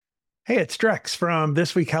Hey, it's Drex from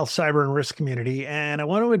This Week Health Cyber and Risk Community, and I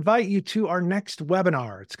want to invite you to our next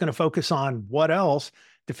webinar. It's going to focus on what else?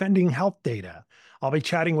 Defending health data. I'll be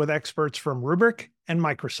chatting with experts from Rubrik and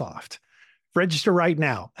Microsoft. Register right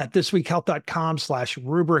now at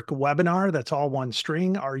thisweekhealth.com/Rubrik webinar. That's all one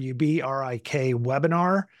string, RUBRIK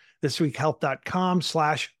webinar,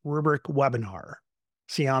 thisweekhealth.com/Rubrik webinar.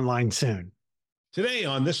 See you online soon. Today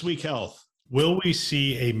on This Week Health, will we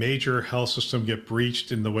see a major health system get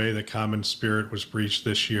breached in the way that Common Spirit was breached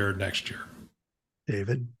this year, next year?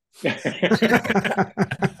 David.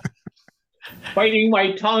 Biting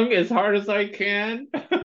my tongue as hard as I can.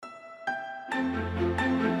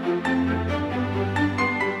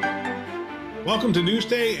 Welcome to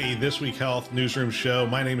Newsday, a This Week Health newsroom show.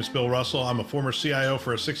 My name is Bill Russell. I'm a former CIO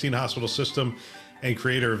for a 16-hospital system and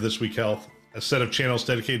creator of This Week Health, a set of channels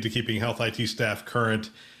dedicated to keeping health IT staff current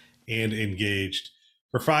and engaged.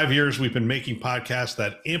 For 5 years, we've been making podcasts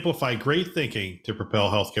that amplify great thinking to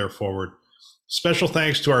propel healthcare forward. Special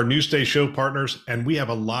thanks to our Newsday show partners, and we have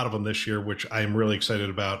a lot of them this year, which I am really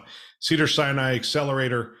excited about. Cedars-Sinai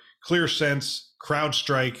Accelerator, ClearSense,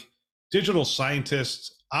 CrowdStrike, Digital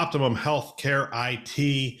Scientists, Optimum Healthcare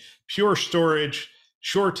IT, Pure Storage,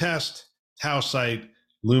 SureTest, Tausight,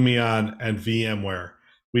 Lumion, and VMware.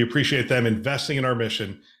 We appreciate them investing in our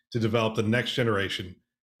mission to develop the next generation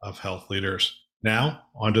of health leaders. Now,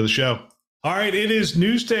 on to the show. All right, it is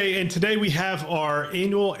Newsday, and today we have our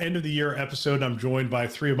annual end of the year episode. I'm joined by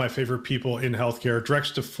three of my favorite people in healthcare: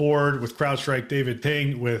 Drex DeFord with CrowdStrike, David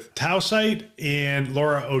Ting with Tausight, and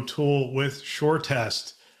Laura O'Toole with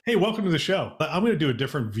SureTest. Hey, welcome to the show. I'm going to do a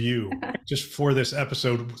different view just for this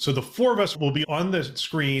episode. So the four of us will be on the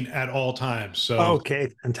screen at all times. So okay,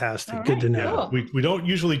 fantastic. Right, good to know. Cool. We don't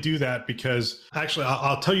usually do that because actually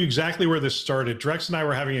I'll tell you exactly where this started. Drex and I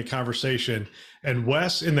were having a conversation, and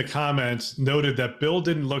Wes in the comments noted that Bill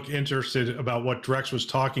didn't look interested about what Drex was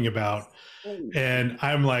talking about. And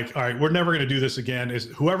I'm like, all right, we're never going to do this again. Is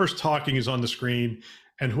whoever's talking is on the screen,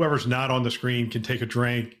 and whoever's not on the screen can take a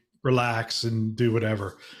drink, relax, and do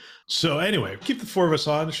whatever. So anyway, keep the four of us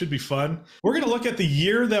on. It should be fun. We're going to look at the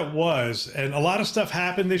year that was, and a lot of stuff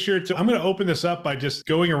happened this year. So I'm going to open this up by just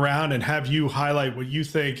going around and have you highlight what you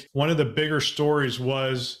think one of the bigger stories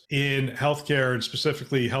was in healthcare, and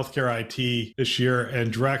specifically healthcare IT this year.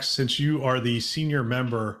 And Drex, since you are the senior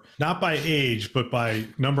member, not by age, but by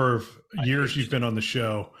number of years you've been on the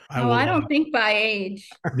show. I don't think by age.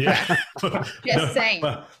 Yeah. Just saying.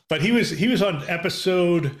 But he was on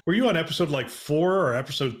episode, were you on episode like 4 or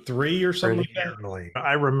episode 3 or something like that?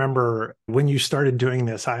 I remember when you started doing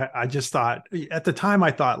this, I just thought, at the time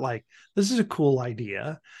I thought like, this is a cool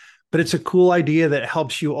idea, but it's a cool idea that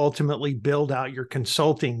helps you ultimately build out your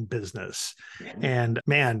consulting business. And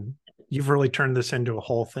man, you've really turned this into a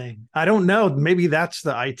whole thing. I don't know. Maybe that's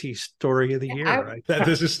the IT story of the year, right? That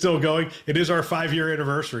this is still going. It is our 5-year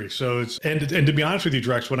anniversary. So it's, and to be honest with you,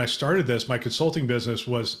 Drex, when I started this, my consulting business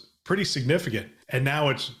was pretty significant, and now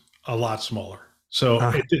it's a lot smaller. So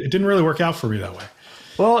it didn't really work out for me that way.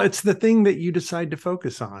 Well, it's the thing that you decide to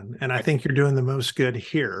focus on. And I think you're doing the most good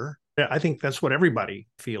here. I think that's what everybody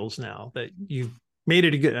feels now, that you've made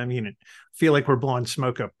it a good, I feel like we're blowing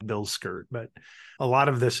smoke up Bill's skirt, but a lot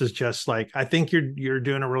of this is just like, I think you're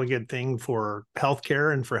doing a really good thing for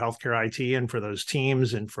healthcare and for healthcare IT and for those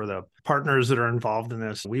teams and for the partners that are involved in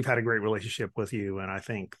this. We've had a great relationship with you. And I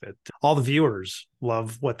think that all the viewers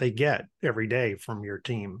love what they get every day from your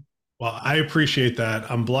team. Well, I appreciate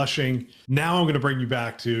that. I'm blushing. Now I'm going to bring you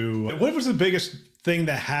back to what was the biggest thing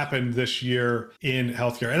that happened this year in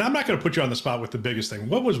healthcare? And I'm not going to put you on the spot with the biggest thing.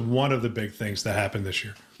 What was one of the big things that happened this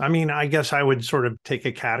year? I guess I would sort of take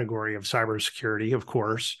a category of cybersecurity, of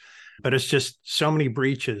course, but it's just so many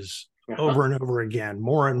breaches over and over again,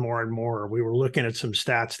 more and more and more. We were looking at some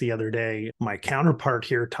stats the other day. My counterpart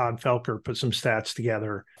here, Todd Felker, put some stats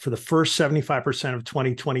together. For the first 75% of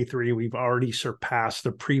 2023, we've already surpassed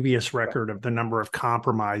the previous record of the number of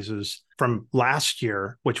compromises from last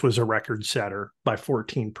year, which was a record setter, by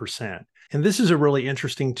 14%. And this is a really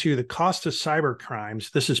interesting too. The cost of cyber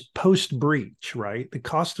crimes, this is post-breach, right? The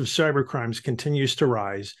cost of cyber crimes continues to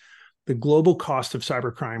rise. The global cost of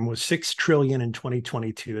cybercrime was $6 trillion in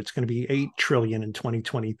 2022. It's going to be $8 trillion in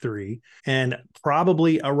 2023, and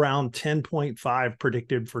probably around 10.5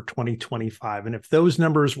 predicted for 2025. And if those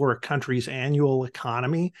numbers were a country's annual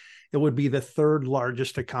economy, it would be the third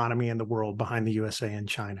largest economy in the world behind the USA and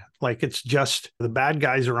China. Like, it's just, the bad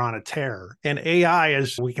guys are on a tear. And AI,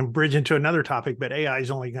 we can bridge into another topic, but AI is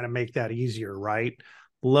only going to make that easier, right?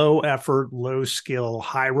 low effort, low skill,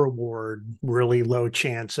 high reward, really low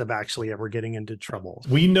chance of actually ever getting into trouble.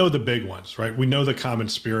 We know the big ones, right? We know the Common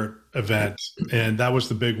Spirit event, and that was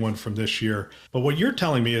the big one from this year. But what you're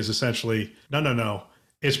telling me is essentially, no,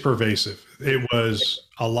 it's pervasive. It was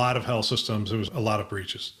a lot of health systems. It was a lot of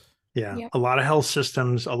breaches. Yeah, Yep. a lot of health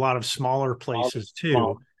systems, a lot of smaller places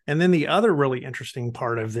too. And then the other really interesting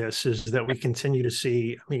part of this is that we continue to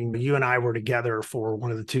see, I mean, you and I were together for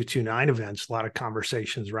one of the 229 events, a lot of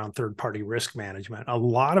conversations around third-party risk management. A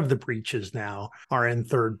lot of the breaches now are in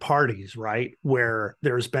third parties, right? Where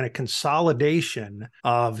there's been a consolidation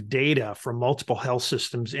of data from multiple health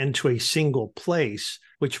systems into a single place,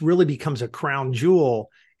 which really becomes a crown jewel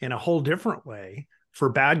in a whole different way for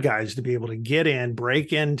bad guys to be able to get in,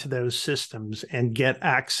 break into those systems and get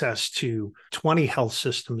access to 20 health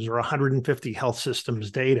systems or 150 health systems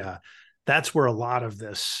data. That's where a lot of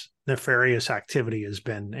this nefarious activity has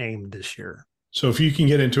been aimed this year. So if you can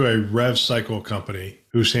get into a rev cycle company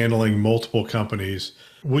who's handling multiple companies,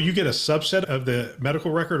 will you get a subset of the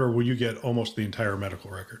medical record or will you get almost the entire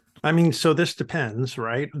medical record? I mean, so this depends,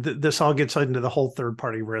 right? This all gets into the whole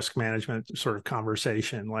third-party risk management sort of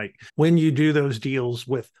conversation. Like when you do those deals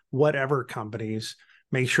with whatever companies,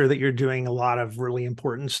 make sure that you're doing a lot of really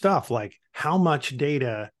important stuff. Like how much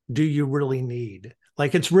data do you really need?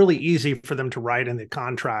 Like it's really easy for them to write in the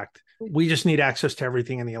contract, we just need access to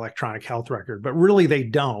everything in the electronic health record, but really they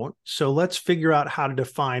don't. So let's figure out how to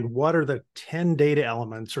define what are the 10 data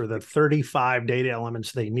elements or the 35 data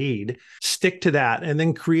elements they need, stick to that, and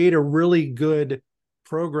then create a really good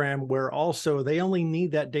program where also they only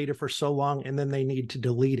need that data for so long and then they need to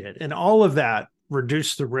delete it. And all of that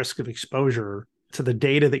reduce the risk of exposure to the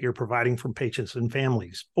data that you're providing from patients and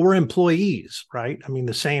families or employees, right? I mean,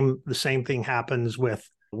 the same thing happens with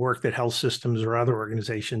work that health systems or other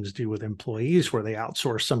organizations do with employees, where they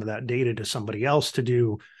outsource some of that data to somebody else to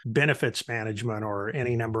do benefits management or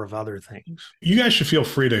any number of other things. You guys should feel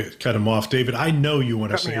free to cut him off. David, I know you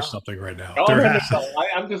want to say something right now. Oh,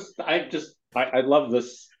 I love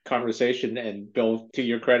this conversation. And Bill, to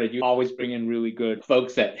your credit, you always bring in really good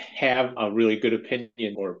folks that have a really good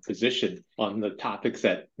opinion or position on the topics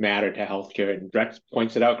that matter to healthcare. And Drex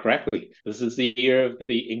points it out correctly. This is the year of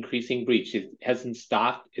the increasing breach. It hasn't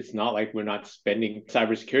stopped. It's not like we're not spending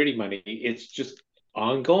cybersecurity money. It's just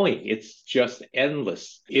ongoing. It's just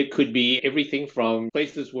endless. It could be everything from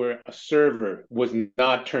places where a server was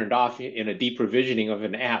not turned off in a deprovisioning of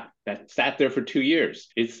an app that sat there for 2 years.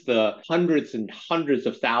 It's the hundreds and hundreds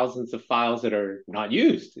of thousands of files that are not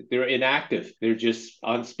used. They're inactive. They're just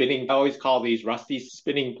on spinning. I always call these rusty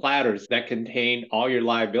spinning platters that contain all your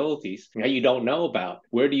liabilities that you don't know about.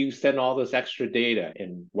 Where do you send all this extra data?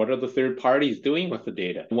 And what are the third parties doing with the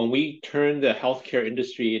data? When we turned the healthcare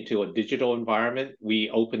industry into a digital environment,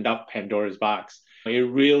 we opened up Pandora's box.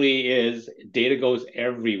 It really is. Data goes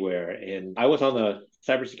everywhere. And I was on the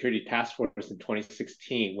cybersecurity task force in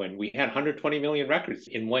 2016 when we had 120 million records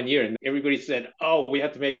in 1 year. And everybody said, oh, we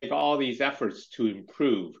have to make all these efforts to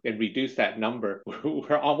improve and reduce that number.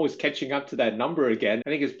 We're almost catching up to that number again. I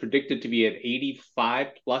think it's predicted to be at 85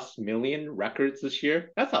 plus million records this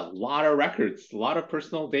year. That's a lot of records, a lot of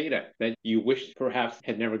personal data that you wish perhaps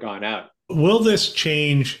had never gone out. Will this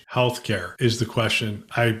change healthcare is the question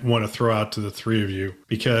I want to throw out to the three of you,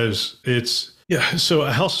 because so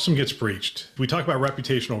a health system gets breached. We talk about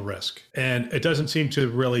reputational risk, and it doesn't seem to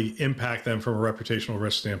really impact them from a reputational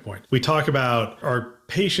risk standpoint. We talk about, are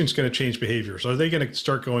patients going to change behaviors? Are they going to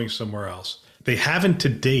start going somewhere else? They haven't to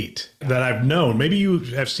date that I've known. Maybe you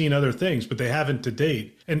have seen other things, but they haven't to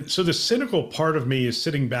date. And so the cynical part of me is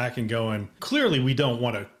sitting back and going, clearly we don't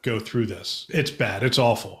want to go through this. It's bad. It's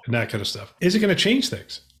awful. And that kind of stuff. Is it going to change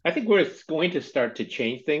things? I think we're going to start to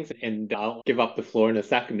change things, and I'll give up the floor in a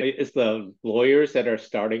second. It's the lawyers that are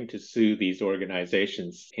starting to sue these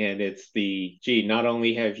organizations. And it's not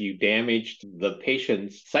only have you damaged the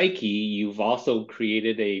patient's psyche, you've also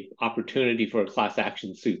created a opportunity for class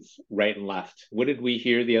action suits right and left. What did we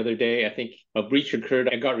hear the other day? I think a breach occurred.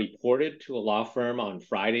 I got reported to a law firm on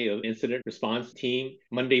Friday, an incident response team.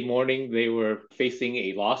 Monday morning, they were facing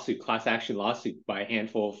a class action lawsuit by a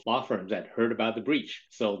handful of law firms that heard about the breach.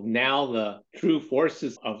 So now the true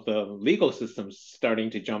forces of the legal system starting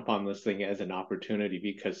to jump on this thing as an opportunity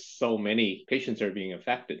because so many patients are being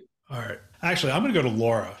affected. All right. Actually, I'm going to go to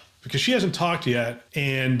Laura because she hasn't talked yet,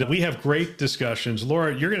 and we have great discussions.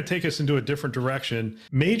 Laura, you're going to take us into a different direction.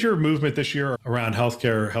 Major movement this year around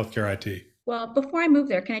healthcare IT. Well, before I move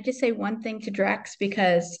there, can I just say one thing to Drex?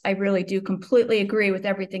 Because I really do completely agree with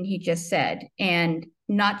everything he just said. And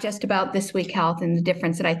not just about This Week Health and the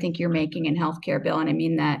difference that I think you're making in healthcare, Bill, and I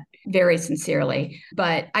mean that very sincerely.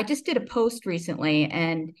 But I just did a post recently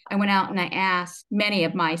and I went out and I asked many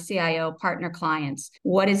of my CIO partner clients,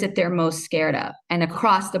 what is it they're most scared of? And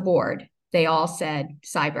across the board, they all said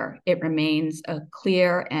cyber. It remains a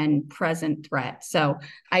clear and present threat. So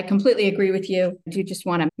I completely agree with you. I do just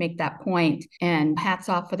want to make that point. And hats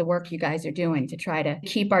off for the work you guys are doing to try to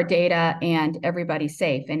keep our data and everybody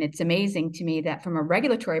safe. And it's amazing to me that from a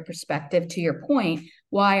regulatory perspective, to your point,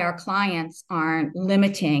 why our clients aren't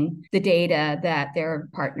limiting the data that their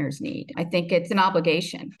partners need. I think it's an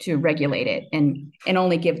obligation to regulate it and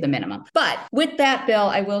only give the minimum. But with that, Bill,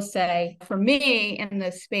 I will say for me in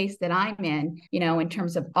the space that I'm in, in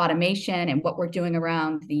terms of automation and what we're doing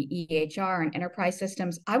around the EHR and enterprise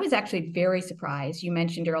systems, I was actually very surprised. You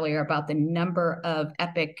mentioned earlier about the number of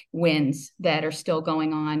Epic wins that are still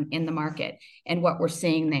going on in the market and what we're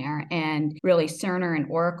seeing there. And really Cerner and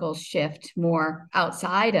Oracle's shift more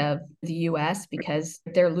outside of the US because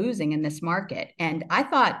they're losing in this market. And I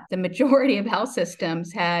thought the majority of health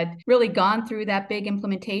systems had really gone through that big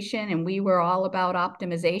implementation and we were all about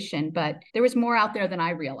optimization, but there was more out there than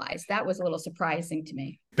I realized. That was a little surprising to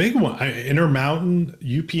me. Big one. Intermountain,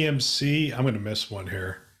 UPMC. I'm going to miss one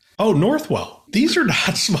here. Oh, Northwell. These are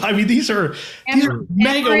not small. I mean, these are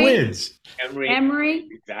mega wins. Emory.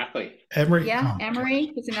 Exactly. Emory. Yeah,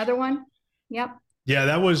 Emory is another one. Yep. Yeah,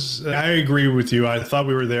 I agree with you. I thought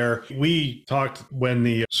we were there. We talked when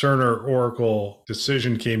the Cerner Oracle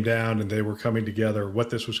decision came down and they were coming together,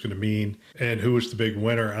 what this was going to mean and who was the big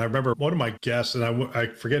winner. And I remember one of my guests, and I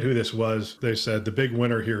forget who this was, they said the big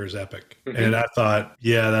winner here is Epic. Mm-hmm. And I thought,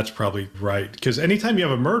 yeah, that's probably right. Because anytime you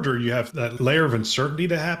have a merger, you have that layer of uncertainty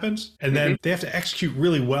that happens. And then they have to execute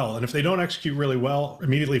really well. And if they don't execute really well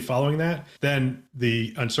immediately following that, then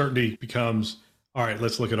the uncertainty becomes, all right,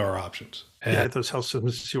 let's look at our options. And those health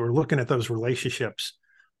systems who are looking at those relationships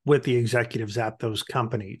with the executives at those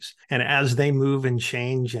companies. And as they move and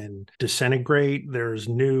change and disintegrate, there's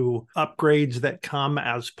new upgrades that come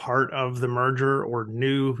as part of the merger or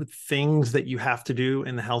new things that you have to do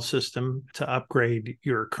in the health system to upgrade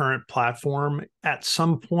your current platform. At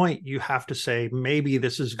some point, you have to say, maybe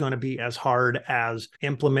this is going to be as hard as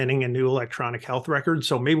implementing a new electronic health record.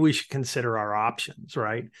 So maybe we should consider our options,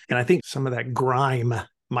 right? And I think some of that grime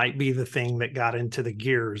might be the thing that got into the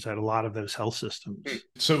gears at a lot of those health systems.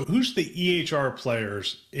 So who's the EHR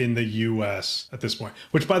players in the US at this point?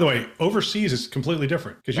 Which, by the way, overseas is completely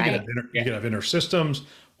different because you can have InterSystems.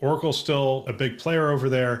 Oracle's still a big player over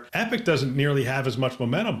there. Epic doesn't nearly have as much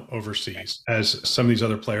momentum overseas as some of these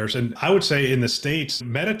other players. And I would say in the States,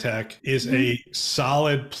 Meditech is a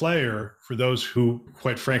solid player for those who,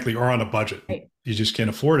 quite frankly, are on a budget. Right. You just can't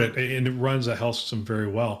afford it. And it runs a health system very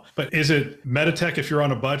well. But is it Meditech if you're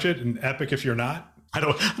on a budget and Epic if you're not? I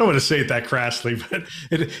don't want to say it that crassly, but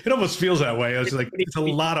it almost feels that way. I was like, it's a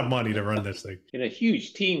lot of money to run this thing. And a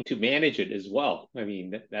huge team to manage it as well. I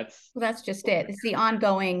mean, that's just it. It's the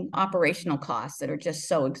ongoing operational costs that are just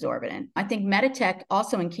so exorbitant. I think Meditech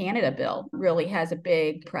also in Canada, Bill, really has a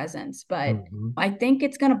big presence, but I think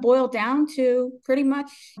it's going to boil down to pretty much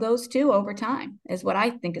those two over time is what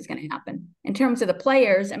I think is going to happen. In terms of the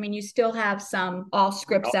players, I mean, you still have some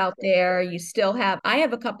Allscripts out there. I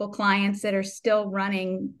have a couple clients that are still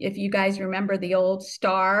running, if you guys remember the old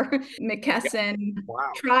Star, McKesson,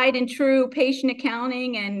 tried and true patient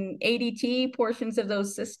accounting and ADT portions of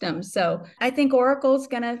those systems. So I think Oracle's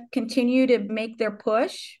going to continue to make their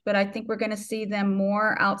push, but I think we're going to see them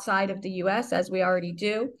more outside of the US as we already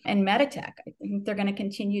do. And Meditech, I think they're going to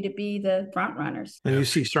continue to be the front runners. And you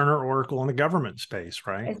see Cerner, Oracle in the government space,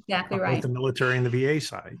 right? Exactly right. Both the military and the VA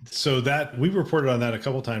side. So that we reported on that a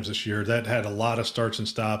couple of times this year. That had a lot of starts and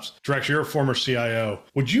stops. Drex, you're a former CIO.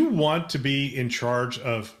 Would you want to be in charge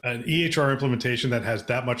of an EHR implementation that has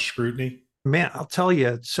that much scrutiny? Man, I'll tell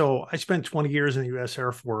you. So I spent 20 years in the U.S.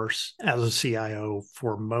 Air Force as a CIO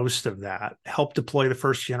for most of that. Helped deploy the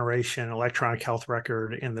first generation electronic health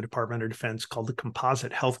record in the Department of Defense called the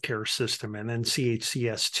Composite Healthcare System, and then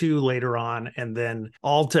CHCS2 later on. And then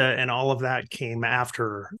Alta and all of that came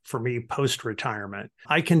after for me post-retirement.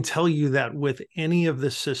 I can tell you that with any of the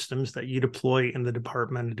systems that you deploy in the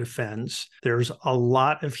Department of Defense, there's a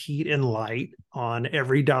lot of heat and light on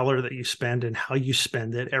every dollar that you spend and how you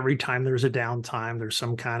spend it. Every time there's a downtime, there's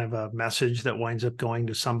some kind of a message that winds up going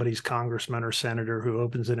to somebody's congressman or senator who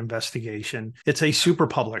opens an investigation. It's a super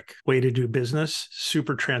public way to do business,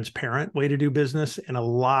 super transparent way to do business, and a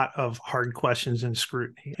lot of hard questions and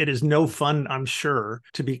scrutiny. It is no fun, I'm sure,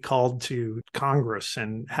 to be called to Congress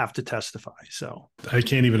and have to testify. So I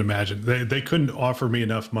can't even imagine. They couldn't offer me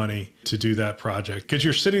enough money to do that project, because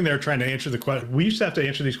you're sitting there trying to answer the question. We used to have to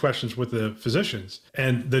answer these questions with the physicians,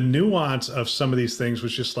 and the nuance of some of these things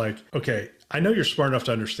was just like, okay, I know you're smart enough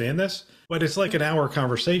to understand this, but it's like an hour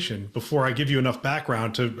conversation before I give you enough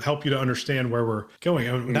background to help you to understand where we're going.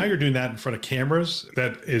 And now you're doing that in front of cameras.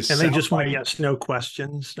 That is, and they just want yes, no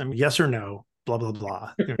questions. I mean, yes or no, blah, blah,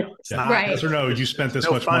 blah. It's not, right. Yes or no, you spent this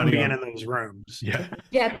no much fun money being on in those rooms. Yeah.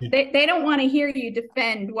 Yeah. They don't want to hear you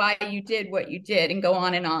defend why you did what you did and go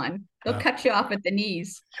on and on. They'll cut you off at the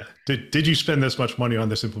knees. Yeah. Did you spend this much money on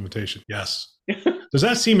this implementation? Yes. Does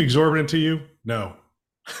that seem exorbitant to you? No.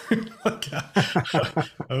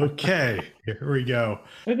 Okay, here we go.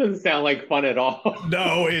 That doesn't sound like fun at all.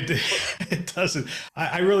 No, it doesn't.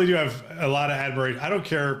 I really do have a lot of admiration. I don't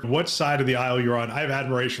care what side of the aisle you're on. I have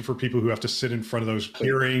admiration for people who have to sit in front of those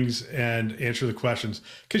hearings and answer the questions,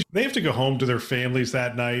 because they have to go home to their families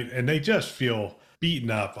that night and they just feel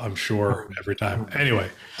beaten up, I'm sure, every time. Anyway.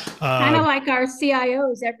 Kind of like our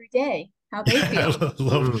CIOs every day, how they feel. A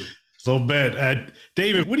little bit.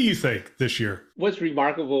 David, what do you think this year? What's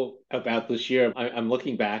remarkable about this year, I'm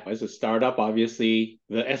looking back as a startup, obviously,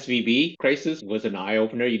 the SVB crisis was an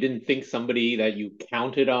eye-opener. You didn't think somebody that you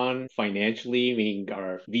counted on financially, I mean,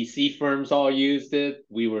 our VC firms all used it.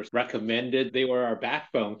 We were recommended. They were our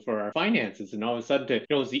backbone for our finances. And all of a sudden,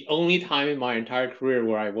 it was the only time in my entire career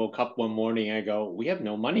where I woke up one morning and I go, we have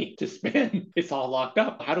no money to spend. It's all locked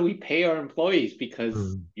up. How do we pay our employees?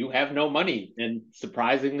 Because you have no money. And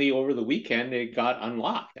surprisingly, over the weekend, it got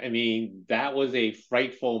unlocked. I mean, that was a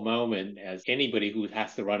frightful moment, as anybody who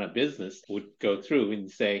has to run a business would go through and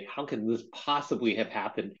say, how can this possibly have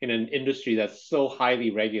happened in an industry that's so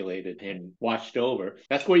highly regulated and watched over?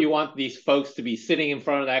 That's where you want these folks to be sitting in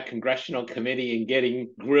front of that congressional committee and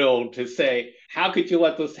getting grilled to say, how could you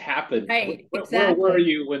let this happen? Right, Where were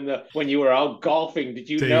you when you were out golfing? Did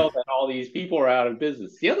you know that all these people are out of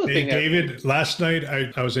business? The other thing, David, last night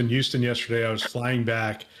I was in Houston yesterday. I was flying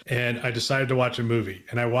back and I decided to watch a movie,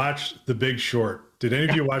 and I watched The Big Short. Did any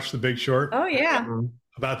of you watch The Big Short? Oh, yeah.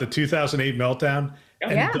 About the 2008 meltdown?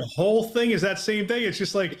 And the whole thing is that same thing. It's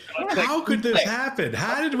just like, how could this happen?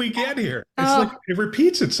 How did we get here? It's like it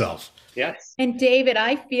repeats itself. Yes. And David,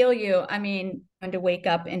 I feel you. I mean, to wake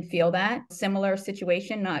up and feel that similar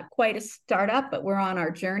situation, not quite a startup, but we're on our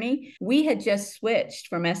journey. We had just switched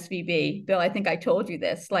from SVB. Bill, I think I told you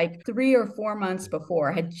this, like 3 or 4 months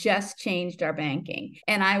before, had just changed our banking.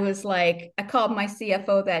 And I was like, I called my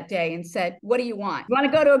CFO that day and said, what do you want? You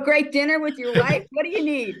want to go to a great dinner with your wife? What do you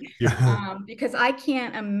need? Because I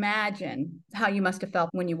can't imagine how you must have felt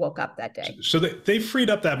when you woke up that day. So they freed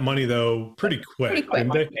up that money, though, pretty quick.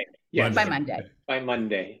 Didn't they? Yes. By Monday. By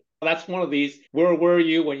Monday. That's one of these, where were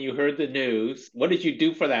you when you heard the news? What did you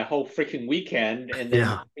do for that whole freaking weekend? And then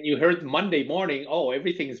when you heard Monday morning, oh,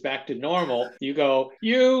 everything's back to normal, you go,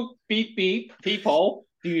 you beep, beep, people.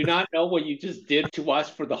 Do you not know what you just did to us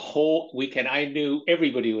for the whole weekend? I knew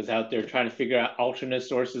everybody was out there trying to figure out alternate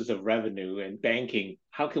sources of revenue and banking.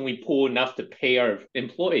 How can we pull enough to pay our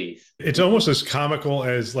employees? It's almost as comical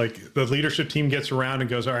as like the leadership team gets around and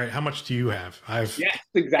goes, all right, how much do you have? Yes,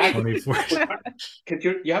 exactly. Because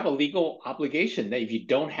you have a legal obligation that if you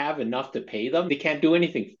don't have enough to pay them, they can't do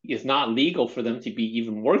anything. It's not legal for them to be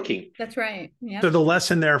even working. That's right. Yep. So the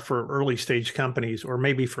lesson there for early stage companies, or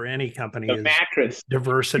maybe for any company, is mattress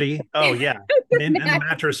diversity. Oh, yeah. And the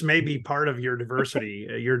mattress may be part of your diversity,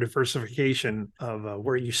 your diversification of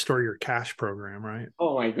where you store your cash program, right?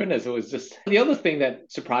 Oh my goodness. It was just, the other thing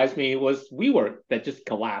that surprised me was WeWork that just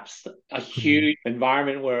collapsed. A huge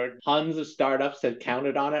environment where tons of startups had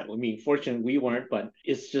counted on it. I mean, fortunately we weren't, but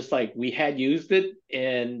it's just like we had used it,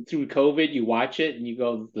 and through COVID, you watch it and you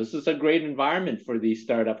go, this is a great environment for these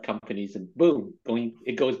startup companies, and boom,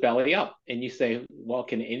 it goes belly up. And you say, well,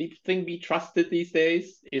 can anything be trusted these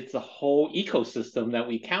days? It's a whole ecosystem that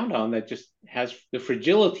we count on that just has the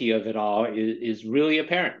fragility of it all is really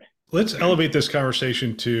apparent. Let's elevate this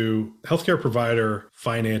conversation to healthcare provider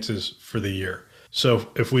finances for the year. So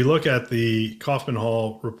if we look at the Kaufman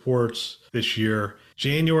Hall reports this year,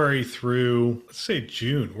 January through, let's say,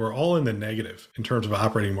 June, we're all in the negative in terms of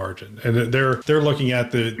operating margin. And they're looking at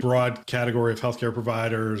the broad category of healthcare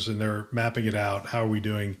providers and they're mapping it out. How are we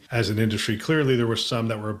doing as an industry? Clearly, there were some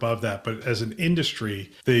that were above that. But as an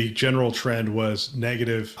industry, the general trend was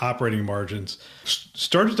negative operating margins.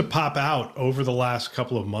 Started to pop out over the last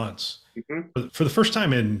couple of months. Mm-hmm. For the first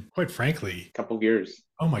time in, quite frankly, a couple of years.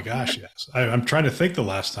 Oh my gosh, yes. I'm trying to think the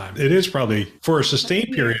last time. It is probably, for a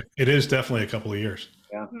sustained period, it is definitely a couple of years.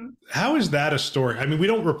 Yeah. How is that a story? I mean, we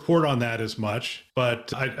don't report on that as much,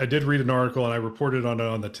 but I did read an article and I reported on it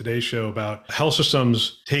on the Today Show about health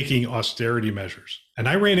systems taking austerity measures. And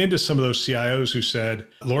I ran into some of those CIOs who said,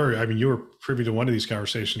 Lori, I mean, you were privy to one of these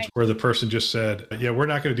conversations where the person just said, yeah, we're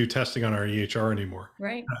not going to do testing on our EHR anymore.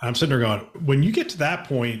 Right. I'm sitting there going, when you get to that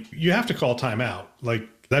point, you have to call time out. Like,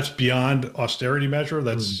 that's beyond austerity measure.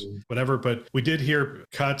 That's whatever. But we did hear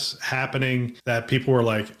cuts happening that people were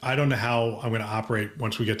like, I don't know how I'm going to operate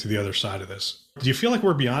once we get to the other side of this. Do you feel like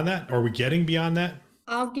we're beyond that? Are we getting beyond that?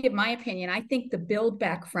 I'll give my opinion. I think the build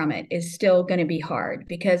back from it is still going to be hard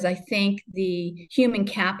because I think the human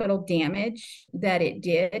capital damage that it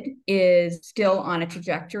did is still on a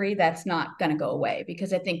trajectory that's not going to go away,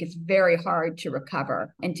 because I think it's very hard to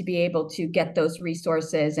recover and to be able to get those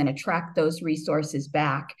resources and attract those resources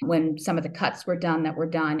back when some of the cuts were done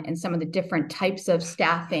and some of the different types of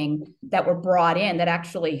staffing that were brought in that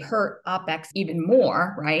actually hurt OpEx even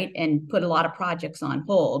more, right? And put a lot of projects on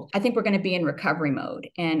hold. I think we're going to be in recovery mode.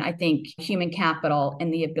 And I think human capital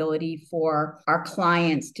and the ability for our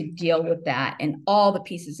clients to deal with that and all the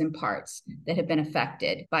pieces and parts that have been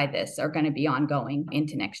affected by this are going to be ongoing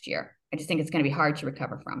into next year. I just think it's going to be hard to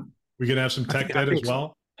recover from. We're going to have some tech debt as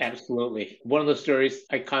well. Absolutely. One of the stories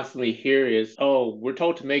I constantly hear is, oh, we're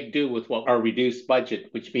told to make do with what our reduced budget,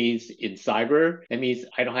 which means in cyber, that means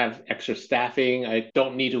I don't have extra staffing. I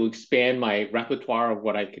don't need to expand my repertoire of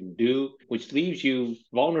what I can do, which leaves you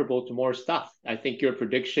vulnerable to more stuff. I think your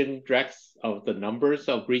prediction, Drex, of the numbers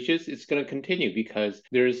of breaches is going to continue because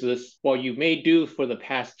there's this, well, you may do for the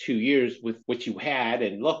past 2 years with what you had,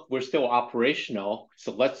 and look, we're still operational,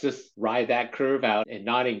 so let's just ride that curve out and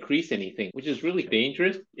not increase anything, which is really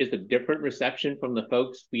dangerous. It's a different reception from the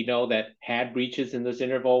folks we know that had breaches in this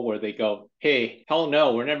interval where they go, hey, hell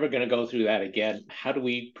no, we're never going to go through that again. How do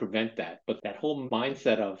we prevent that? But that whole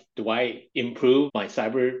mindset of, do I improve my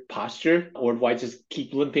cyber posture, or do I just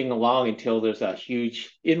keep limping along until there's a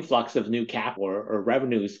huge influx of new cap or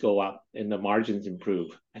revenues go up and the margins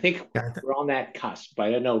improve? I think we're on that cusp. But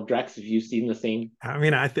I don't know, Drex, have you seen the same? I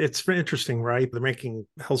mean, it's interesting, right?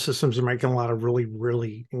 Health systems are making a lot of really,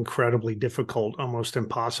 really incredibly difficult, almost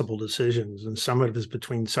impossible decisions. And some of it is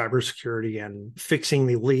between cybersecurity and fixing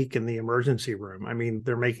the leak in the emergency room. I mean,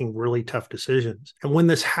 they're making really tough decisions. And when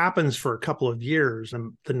this happens for a couple of years,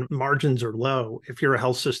 the margins are low. If you're a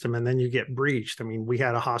health system and then you get breached, I mean, we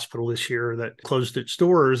had a hospital this year that closed its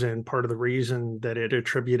doors, and part of the reason that it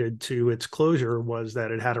attributed to its closure was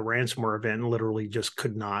that it had a ransomware event and literally just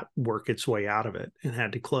could not work its way out of it and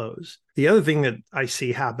had to close. The other thing that I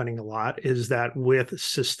see happening a lot is that with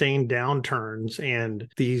sustained downturns and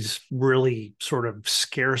these really sort of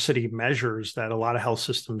scarcity measures that a lot of health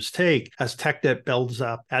systems take, as tech debt builds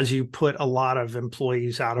up, as you put a lot of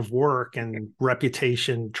employees out of work and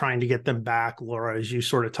reputation, trying to get them back, Laura, as you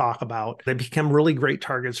sort of talk about, they become really great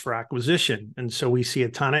targets for acquisition. And so we see a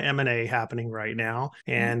ton of M&A happening right now.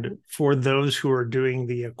 And for those who are doing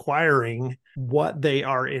the acquiring, what they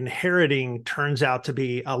are inheriting turns out to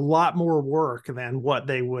be a lot more work than what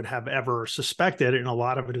they would have ever suspected. And a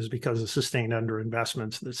lot of it is because of sustained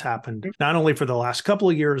underinvestments that's happened, not only for the last couple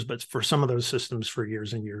of years, but for some of those systems for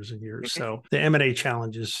years and years and years. So the M&A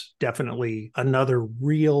challenge is definitely another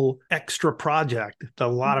real extra project that a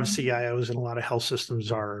lot of CIOs and a lot of health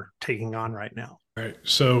systems are taking on right now. All right.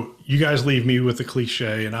 So you guys leave me with the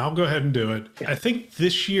cliche, and I'll go ahead and do it. I think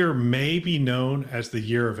this year may be known as the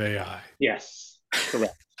year of AI. Yes,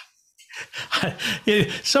 correct.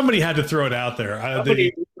 Somebody had to throw it out there.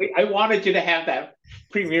 I wanted you to have that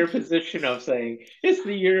premier position of saying, it's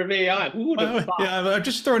the year of AI. Who would have thought? Yeah, I'm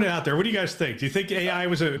just throwing it out there. What do you guys think? Do you think AI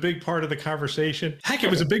was a big part of the conversation? Heck,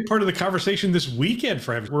 it was a big part of the conversation this weekend,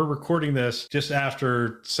 friends. We're recording this just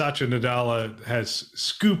after Satya Nadella has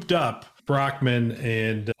scooped up Brockman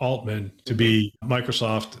and Altman to be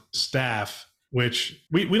Microsoft staff, which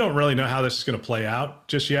we don't really know how this is going to play out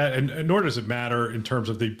just yet. And nor does it matter in terms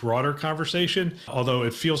of the broader conversation, although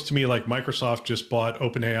it feels to me like Microsoft just bought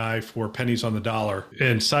OpenAI for pennies on the dollar.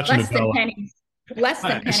 And Satya Nadella, Less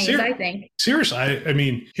than pennies, I think. Seriously, I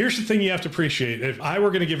mean, here's the thing you have to appreciate. If I were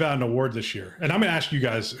going to give out an award this year, and I'm going to ask you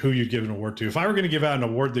guys who you'd give an award to. If I were going to give out an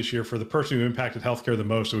award this year for the person who impacted healthcare the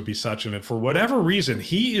most, it would be Sachin. And for whatever reason,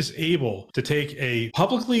 he is able to take a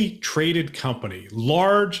publicly traded company,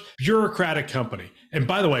 large bureaucratic company. And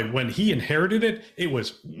by the way, when he inherited it, it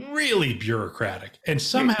was really bureaucratic. And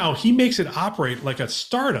somehow he makes it operate like a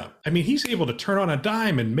startup. I mean, he's able to turn on a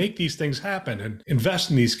dime and make these things happen and invest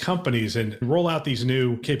in these companies and roll out these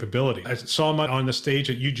new capabilities. I saw him on the stage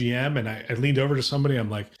at UGM and I leaned over to somebody. I'm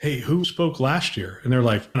like, hey, who spoke last year? And they're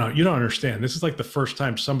like, no, you don't understand. This is like the first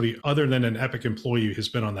time somebody other than an Epic employee has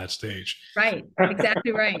been on that stage. Right.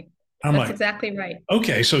 Exactly right. That's exactly right.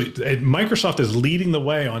 Okay, so Microsoft is leading the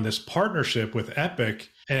way on this partnership with Epic,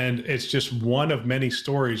 and it's just one of many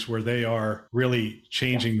stories where they are really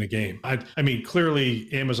changing the game. I mean, clearly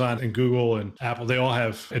Amazon and Google and Apple, they all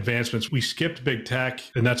have advancements. We skipped big tech,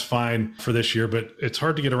 and that's fine for this year, but it's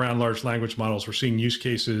hard to get around large language models. We're seeing use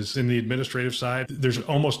cases in the administrative side. There's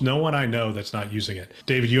almost no one I know that's not using it.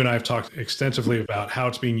 David, you and I have talked extensively about how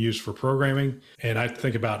it's being used for programming, and I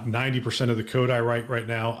think about 90% of the code I write right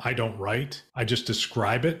now, I don't write. I just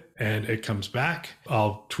describe it and it comes back.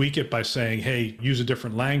 I'll tweak it by saying, hey, use a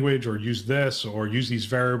different language or use this or use these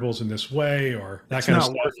variables in this way or that kind of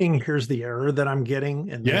stuff. Working. Here's the error that I'm getting.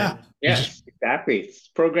 And yes, exactly. It's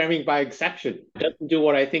programming by exception. It doesn't do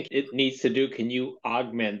what I think it needs to do. Can you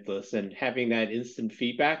augment this and having that instant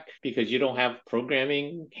feedback because you don't have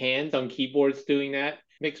programming hands on keyboards doing that?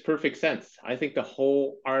 Makes perfect sense. I think the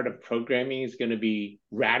whole art of programming is going to be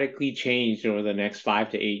radically changed over the next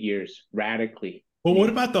 5 to 8 years. Radically. Well, what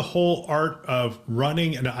about the whole art of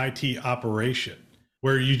running an IT operation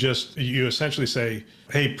where you essentially say,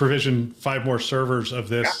 hey, provision 5 more servers of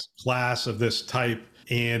this class, of this type,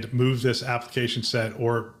 and move this application set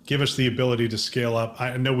or give us the ability to scale up.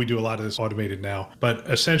 I know we do a lot of this automated now, but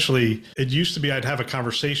essentially it used to be I'd have a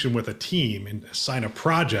conversation with a team and assign a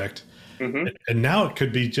project. Mm-hmm. And now it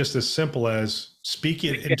could be just as simple as speak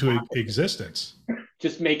it into existence.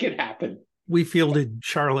 Just make it happen. We fielded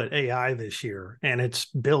Charlotte AI this year, and it's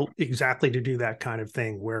built exactly to do that kind of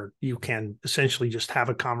thing where you can essentially just have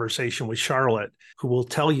a conversation with Charlotte who will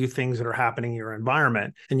tell you things that are happening in your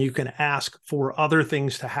environment. And you can ask for other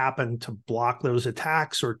things to happen to block those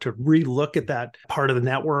attacks or to relook at that part of the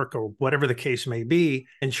network or whatever the case may be.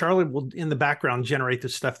 And Charlotte will, in the background, generate the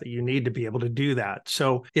stuff that you need to be able to do that.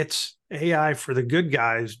 So it's AI for the good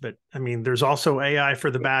guys, but I mean, there's also AI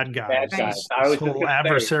for the bad guys. This whole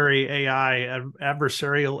adversarial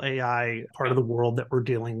AI part of the world that we're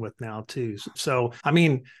dealing with now too. So, I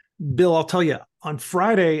mean, Bill, I'll tell you, on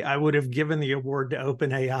Friday, I would have given the award to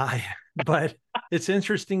OpenAI, but it's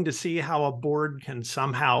interesting to see how a board can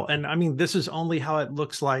somehow, and I mean, this is only how it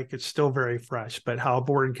looks like, it's still very fresh, but how a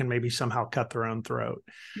board can maybe somehow cut their own throat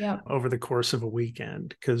over the course of a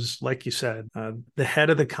weekend. Because like you said, the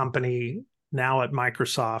head of the company now at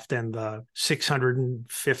Microsoft and the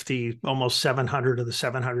 650, almost 700 of the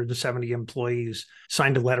 770 employees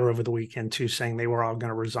signed a letter over the weekend too, saying they were all going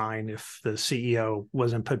to resign if the CEO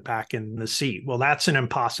wasn't put back in the seat. Well, that's an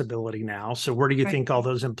impossibility now. So where do you think all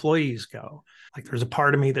those employees go? Like there's a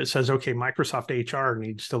part of me that says, okay, Microsoft HR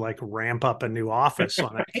needs to like ramp up a new office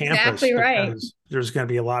on a campus. Exactly right. There's going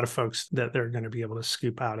to be a lot of folks that they're going to be able to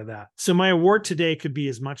scoop out of that. So my award today could be,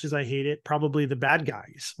 as much as I hate it, probably the bad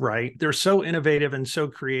guys. Right. They're so innovative and so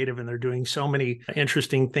creative, and they're doing so many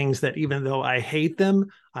interesting things that even though I hate them,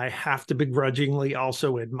 I have to begrudgingly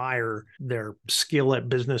also admire their skill at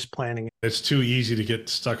business planning. It's too easy to get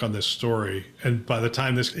stuck on this story. And by the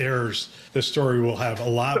time this airs, this story will have a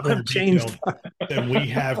lot more detail than we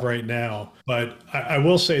have right now. But I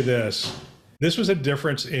will say this. This was a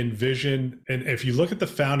difference in vision. And if you look at the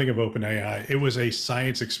founding of OpenAI, it was a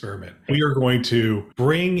science experiment. We are going to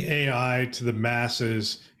bring AI to the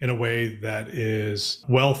masses in a way that is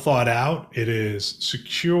well thought out. It is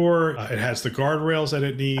secure. It has the guardrails that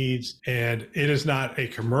it needs. And it is not a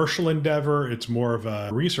commercial endeavor. It's more of a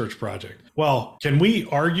research project. Well, can we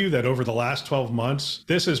argue that over the last 12 months,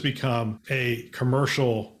 this has become a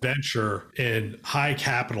commercial venture in high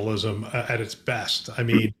capitalism at its best? I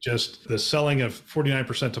mean, just the selling of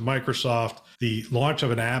 49% to Microsoft, the launch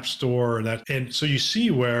of an app store, and so you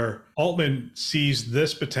see where Altman sees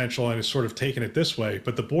this potential and is sort of taken it this way.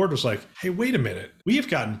 But the board was like, hey, wait a minute. We have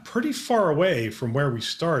gotten pretty far away from where we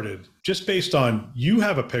started just based on you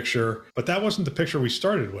have a picture, but that wasn't the picture we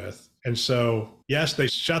started with. And so, yes, they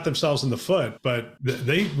shot themselves in the foot, but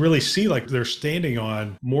they really see like they're standing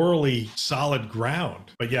on morally solid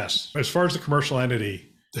ground. But yes, as far as the commercial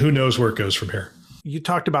entity, who knows where it goes from here? You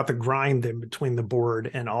talked about the grind in between the board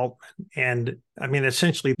and Altman. And I mean,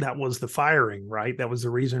 essentially, that was the firing, right? That was the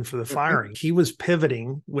reason for the firing. He was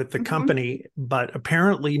pivoting with the company, but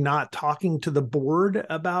apparently not talking to the board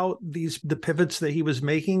about the pivots that he was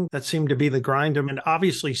making. That seemed to be the grind. I mean,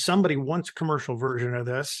 obviously, somebody wants a commercial version of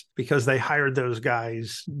this because they hired those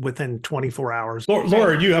guys within 24 hours.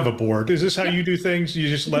 Laura, you have a board. Is this how you do things? You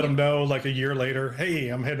just let them know like a year later, hey,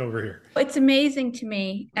 I'm heading over here. It's amazing to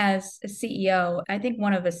me as a CEO. I think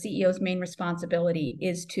one of a CEO's main responsibility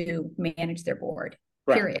is to manage their board.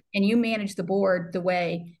 Period. And you manage the board the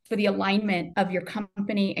way for the alignment of your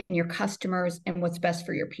company and your customers and what's best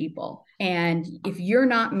for your people. And if you're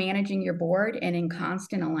not managing your board and in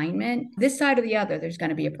constant alignment, this side or the other, there's going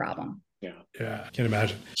to be a problem. Yeah, I can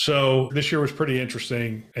imagine. So this year was pretty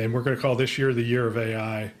interesting, and we're going to call this year the year of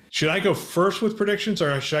AI. Should I go first with predictions,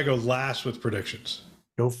 or should I go last with predictions?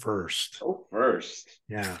 Go first. Go first.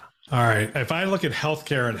 Yeah. All right. If I look at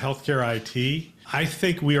healthcare and healthcare IT, I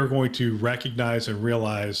think we are going to recognize and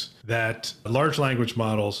realize that large language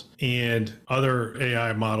models and other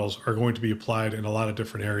AI models are going to be applied in a lot of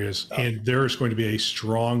different areas. And there is going to be a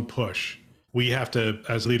strong push. We have to,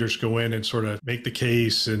 as leaders, go in and sort of make the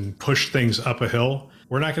case and push things up a hill.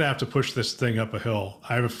 We're not going to have to push this thing up a hill.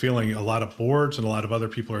 I have a feeling a lot of boards and a lot of other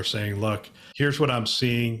people are saying, look, here's what I'm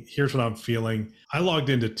seeing. Here's what I'm feeling. I logged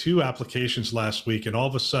into 2 applications last week, and all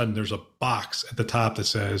of a sudden there's a box at the top that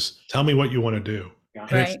says, tell me what you want to do.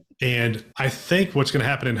 Right. And I think what's going to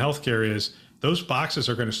happen in healthcare is those boxes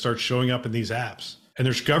are going to start showing up in these apps. And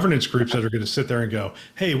there's governance groups that are going to sit there and go,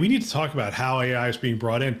 hey, we need to talk about how AI is being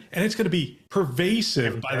brought in. And it's going to be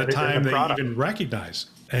pervasive by the time they even recognize.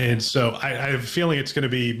 And so I have a feeling it's going to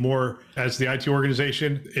be more, as the IT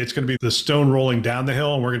organization, it's going to be the stone rolling down the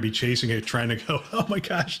hill, and we're going to be chasing it, trying to go, oh my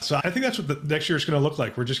gosh. So I think that's what the next year is going to look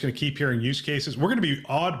like. We're just going to keep hearing use cases. We're going to be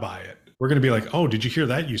awed by it. We're going to be like, oh, did you hear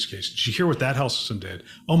that use case? Did you hear what that health system did?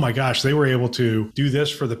 Oh my gosh, they were able to do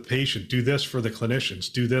this for the patient, do this for the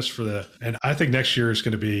clinicians, do this for the, and I think next year is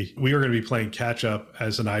going to be, we are going to be playing catch up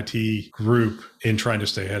as an IT group in trying to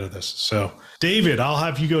stay ahead of this. So David, I'll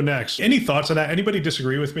have you go next. Any thoughts on that? Anybody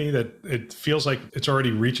disagree with me that it feels like it's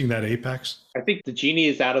already reaching that apex? I think the genie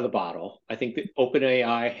is out of the bottle. I think that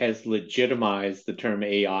OpenAI has legitimized the term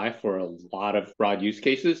AI for a lot of broad use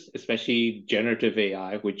cases, especially generative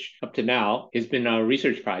AI, which up to now has been a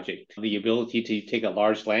research project. The ability to take a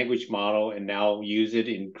large language model and now use it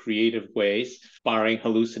in creative ways, barring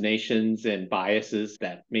hallucinations and biases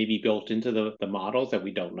that may be built into the models that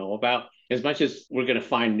we don't know about. As much as we're going to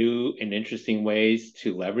find new and interesting ways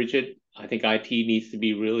to leverage it, I think IT needs to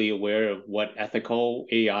be really aware of what ethical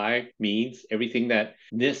AI means. Everything that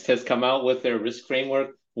NIST has come out with their risk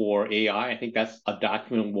framework for AI, I think that's a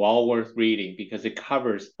document well worth reading because it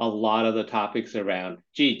covers a lot of the topics around,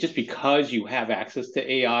 gee, just because you have access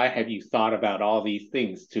to AI, have you thought about all these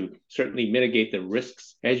things to certainly mitigate the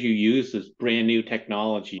risks as you use this brand new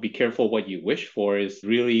technology? Be careful what you wish for is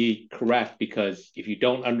really correct, because if you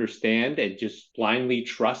don't understand and just blindly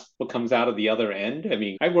trust what comes out of the other end, I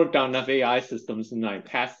mean, I worked on enough AI systems in my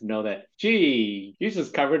past to know that, gee, you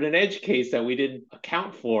just covered an edge case that we didn't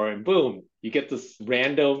account for, and boom, you get this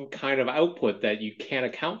random kind of output that you can't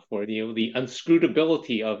account for. You know, the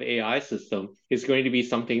unscrutability of AI system is going to be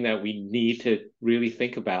something that we need to really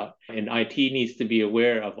think about. And IT needs to be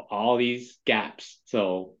aware of all these gaps.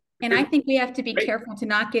 And I think we have to be careful to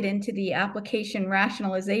not get into the application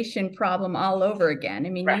rationalization problem all over again. I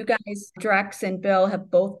mean, you guys, Drex and Bill, have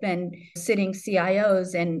both been sitting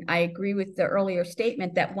CIOs, and I agree with the earlier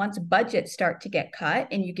statement that once budgets start to get cut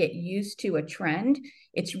and you get used to a trend,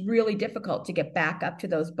 it's really difficult to get back up to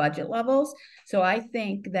those budget levels. So I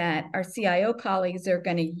think that our CIO colleagues are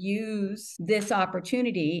going to use this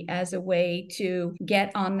opportunity as a way to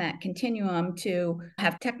get on that continuum to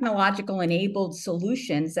have technological enabled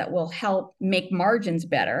solutions that will help make margins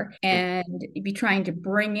better, and be trying to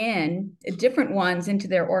bring in different ones into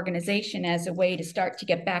their organization as a way to start to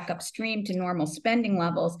get back upstream to normal spending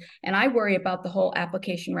levels. And I worry about the whole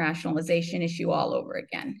application rationalization issue all over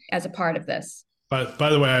again as a part of this. But by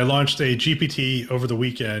the way, I launched a GPT over the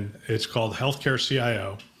weekend. It's called Healthcare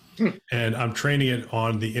CIO, and I'm training it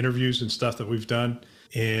on the interviews and stuff that we've done.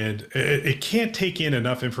 And it can't take in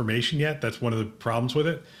enough information yet. That's one of the problems with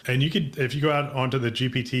it. And you could, if you go out onto the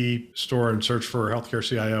GPT store and search for Healthcare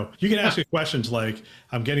CIO, you can ask it questions like,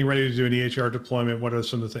 I'm getting ready to do an EHR deployment. What are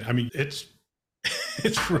some of the things? I mean, it's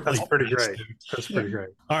really That's pretty great. That's pretty great.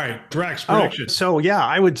 All right, Drex, predictions. So yeah,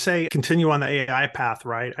 I would say continue on the AI path,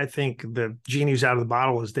 right? I think the genie's out of the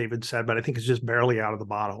bottle, as David said, but I think it's just barely out of the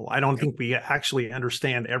bottle. I don't think we actually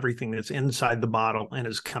understand everything that's inside the bottle and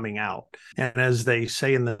is coming out. And as they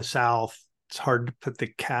say in the South, it's hard to put the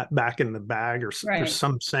cat back in the bag, or there's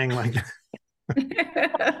some saying like that.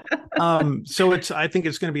 So I think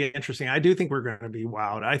it's going to be interesting. I do think we're going to be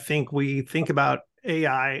wowed. I think we think about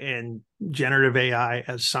AI and generative AI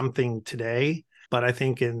as something today, but I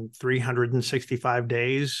think in 365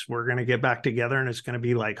 days, we're going to get back together and it's going to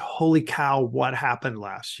be like, holy cow, what happened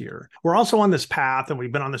last year? We're also on this path, and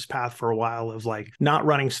we've been on this path for a while of like not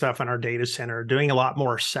running stuff in our data center, doing a lot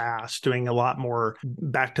more SaaS, doing a lot more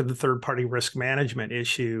back to the third-party risk management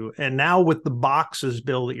issue. And now with the boxes,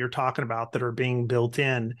 Bill, that you're talking about that are being built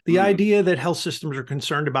in, the idea that health systems are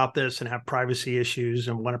concerned about this and have privacy issues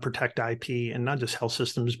and want to protect IP, and not just health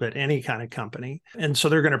systems, but any kind of company. And so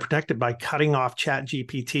they're going to protect it by cutting off Chat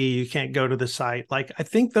GPT. You can't go to the site. Like, I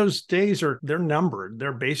think those days they're numbered.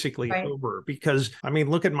 They're basically over, because I mean,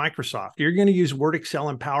 look at Microsoft. You're going to use Word, Excel,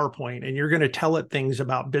 and PowerPoint, and you're going to tell it things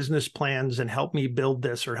about business plans and help me build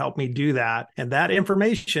this or help me do that. And that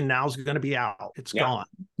information now is going to be out. It's gone.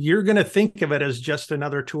 You're going to think of it as just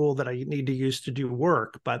another tool that I need to use to do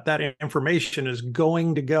work, but that information is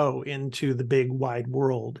going to go into the big wide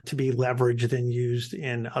world to be leveraged and used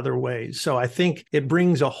in other ways. So I think it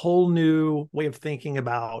brings a whole new way of thinking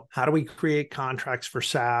about how do we create contracts for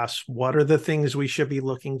SaaS? What are the things we should be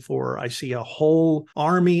looking for? I see a whole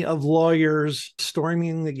army of lawyers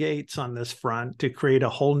storming the gates on this front to create a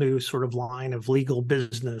whole new sort of line of legal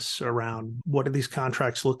business around what do these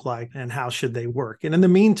contracts look like and how should they work. And in the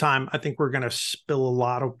meantime, I think we're going to spill a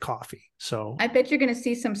lot of coffee. So I bet you're going to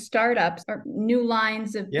see some startups or new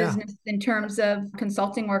lines of business in terms of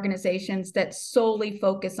consulting organizations that solely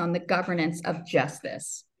focus on the governance of just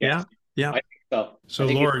this. Yeah. I think so. So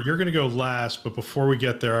Laura, you're going to go last, but before we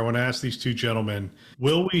get there, I want to ask these two gentlemen,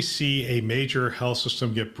 will we see a major health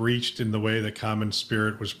system get breached in the way that Common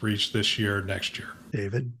Spirit was breached this year, next year?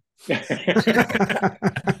 David.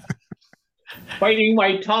 Biting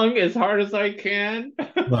my tongue as hard as I can.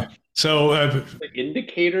 So the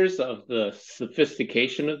indicators of the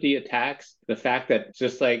sophistication of the attacks, the fact that,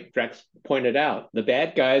 just like Drex pointed out, the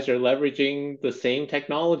bad guys are leveraging the same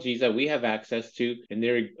technologies that we have access to, and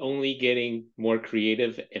they're only getting more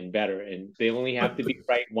creative and better, and they only have to be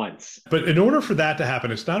right once. But in order for that to happen,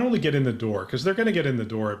 it's not only get in the door, because they're going to get in the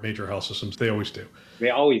door at major health systems. They always do.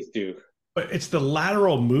 They always do. But it's the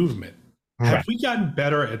lateral movement. Have we gotten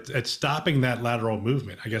better at stopping that lateral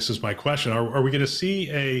movement, I guess is my question. Are we going to see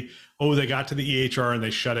they got to the EHR and they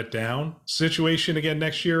shut it down situation again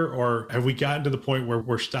next year? Or have we gotten to the point where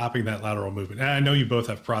we're stopping that lateral movement? And I know you both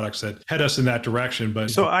have products that head us in that direction, but.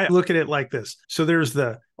 So I look at it like this. So there's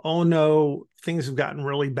oh no, things have gotten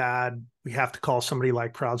really bad. We have to call somebody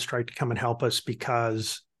like CrowdStrike to come and help us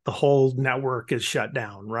because the whole network is shut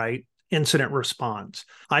down, right? Incident response.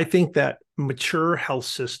 I think that mature health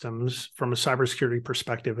systems from a cybersecurity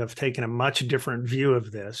perspective have taken a much different view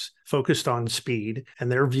of this, focused on speed,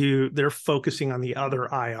 and they're focusing on the other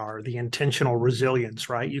IR, the intentional resilience,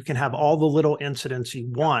 right? You can have all the little incidents you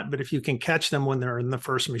want, but if you can catch them when they're in the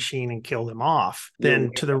first machine and kill them off,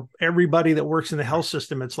 then everybody that works in the health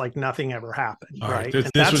system, it's like nothing ever happened, right? And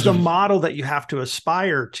that's the model that you have to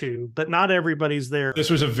aspire to, but not everybody's there. This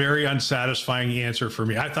was a very unsatisfying answer for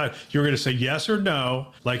me. I thought you were going to say yes or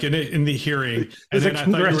no, like in the hearing, and then I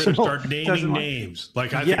thought you were going to start naming names.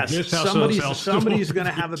 Like I think this house somebody's going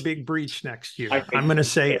to have a big breach next year. I'm going to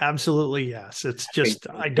say absolutely yes. It's just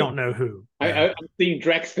I don't know who. I'm seeing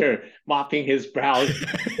Drexler mopping his brows.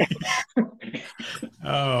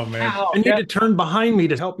 Oh man! I need to turn behind me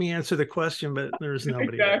to help me answer the question, but there's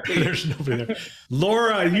nobody there. There's nobody there.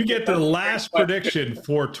 Laura, you get the last prediction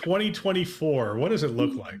for 2024. What does it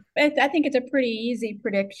look like? I think it's a pretty easy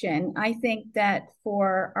prediction. I think that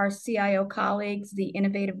for our CIO colleagues, the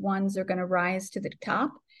innovative ones are going to rise to the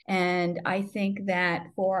top. And I think that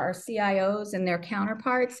for our CIOs and their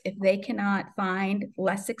counterparts, if they cannot find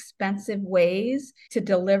less expensive ways to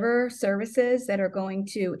deliver services that are going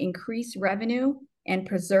to increase revenue and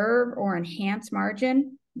preserve or enhance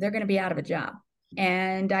margin, they're going to be out of a job.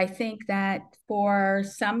 And I think that for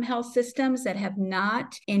some health systems that have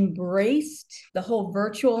not embraced the whole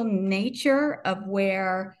virtual nature of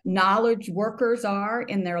where knowledge workers are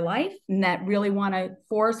in their life and that really want to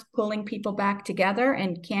force pulling people back together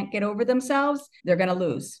and can't get over themselves, they're going to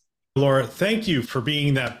lose. Laura, thank you for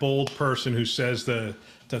being that bold person who says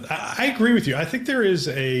I agree with you. I think there is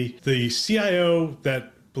the CIO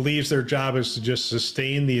that believes their job is to just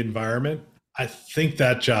sustain the environment. I think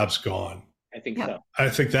that job's gone. I think so. I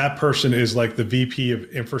think that person is like the VP of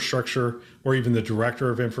infrastructure or even the director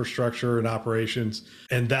of infrastructure and operations.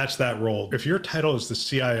 And that's that role. If your title is the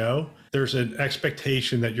CIO, there's an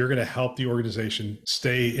expectation that you're going to help the organization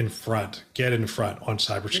stay in front, get in front on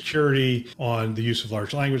cybersecurity, on the use of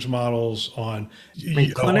large language models, on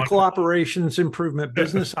clinical operations improvement,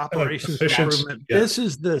 business operations improvement. Yeah. This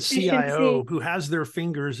is the CIO who has their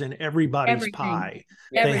fingers in everybody's pie.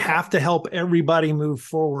 They have to help everybody move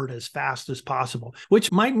forward as fast as possible,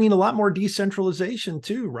 which might mean a lot more decentralization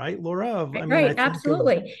too, right, Laura? Right,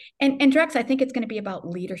 absolutely. And Drex, I think it's going to be about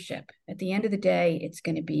leadership. At the end of the day, it's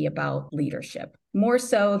going to be about leadership. More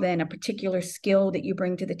so than a particular skill that you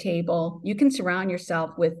bring to the table. You can surround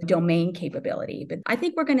yourself with domain capability. But I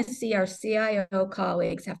think we're going to see our CIO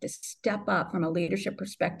colleagues have to step up from a leadership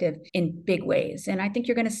perspective in big ways. And I think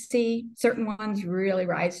you're going to see certain ones really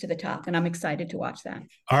rise to the top. And I'm excited to watch that.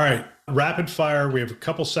 All right. Rapid fire. We have a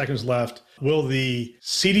couple seconds left. Will the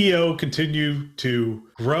CDO continue to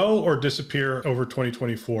grow or disappear over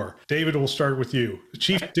 2024? David, we'll start with you.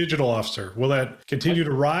 Chief Digital Officer, will that continue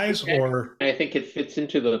to rise or? I think it fits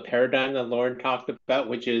into the paradigm that Lauren talked about,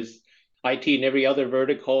 which is IT and every other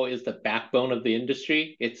vertical is the backbone of the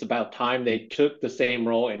industry. It's about time they took the same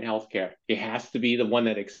role in healthcare. It has to be the one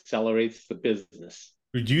that accelerates the business.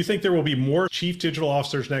 Do you think there will be more chief digital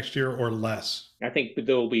officers next year or less? I think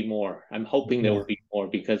there will be more. I'm hoping there will be more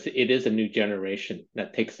because it is a new generation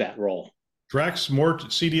that takes that role. Drex, more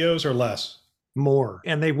CDOs or less? More.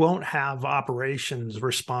 And they won't have operations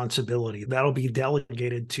responsibility. That'll be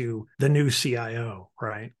delegated to the new CIO,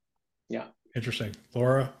 right? Yeah. Interesting.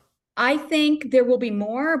 Laura? I think there will be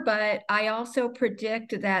more, but I also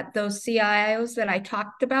predict that those CIOs that I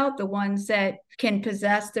talked about, the ones that can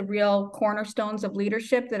possess the real cornerstones of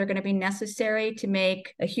leadership that are going to be necessary to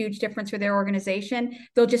make a huge difference for their organization,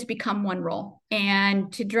 they'll just become one role.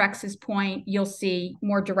 And to Drex's point, you'll see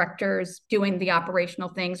more directors doing the operational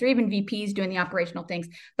things or even VPs doing the operational things.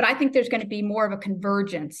 But I think there's going to be more of a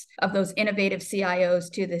convergence of those innovative CIOs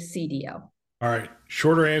to the CDO. All right.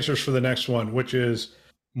 Shorter answers for the next one, which is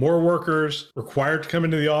more workers required to come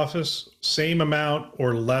into the office, same amount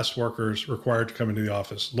or less workers required to come into the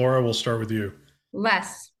office? Laura, we'll start with you.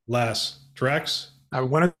 Less. Less. Drex? I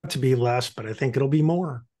want it to be less, but I think it'll be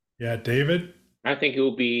more. Yeah. David? I think it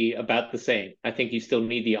will be about the same. I think you still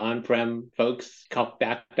need the on-prem folks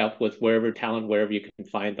backed up with wherever you can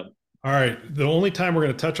find them. All right. The only time we're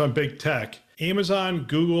going to touch on big tech, Amazon,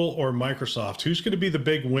 Google, or Microsoft, who's going to be the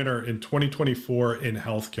big winner in 2024 in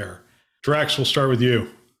healthcare? Drex, we'll start with you.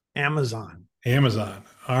 Amazon.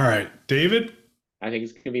 All right. David? I think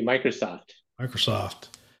it's going to be Microsoft.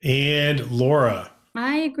 And Laura?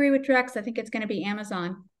 I agree with Drex. I think it's going to be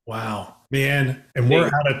Amazon. Wow, man. And we're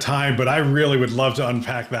out of time, but I really would love to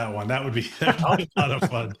unpack that one. That would be a lot of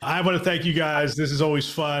fun. I want to thank you guys. This is always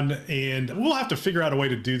fun. And we'll have to figure out a way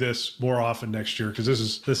to do this more often next year because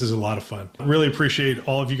this is a lot of fun. Really appreciate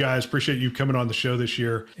all of you guys. Appreciate you coming on the show this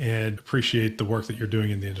year and appreciate the work that you're doing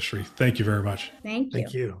in the industry. Thank you very much. Thank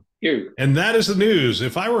you. And that is the news.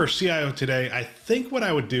 If I were a CIO today, I think what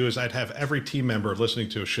I would do is I'd have every team member listening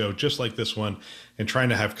to a show just like this one and trying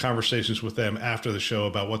to have conversations with them after the show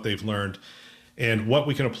about what they've learned and what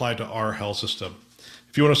we can apply to our health system.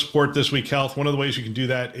 If you want to support This Week Health, one of the ways you can do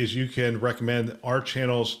that is you can recommend our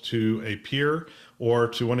channels to a peer or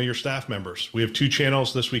to one of your staff members. We have two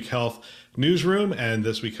channels, This Week Health Newsroom and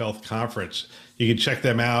This Week Health Conference. You can check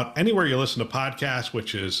them out anywhere you listen to podcasts,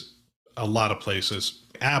 which is a lot of places.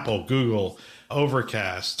 Apple, Google,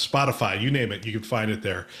 Overcast, Spotify, you name it, you can find it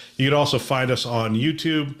there. You can also find us on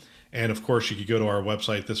YouTube. And of course, you can go to our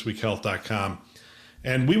website, thisweekhealth.com.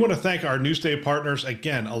 And we want to thank our Newsday partners,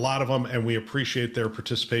 again, a lot of them, and we appreciate their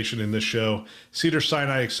participation in this show.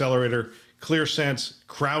 Cedars-Sinai Accelerator, ClearSense,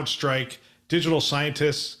 CrowdStrike, Digital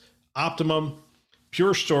Scientists, Optimum,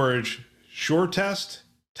 Pure Storage, SureTest,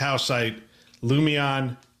 Tausight,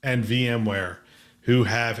 Lumion, and VMware, who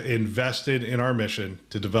have invested in our mission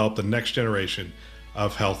to develop the next generation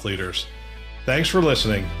of health leaders. Thanks for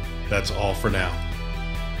listening. That's all for now.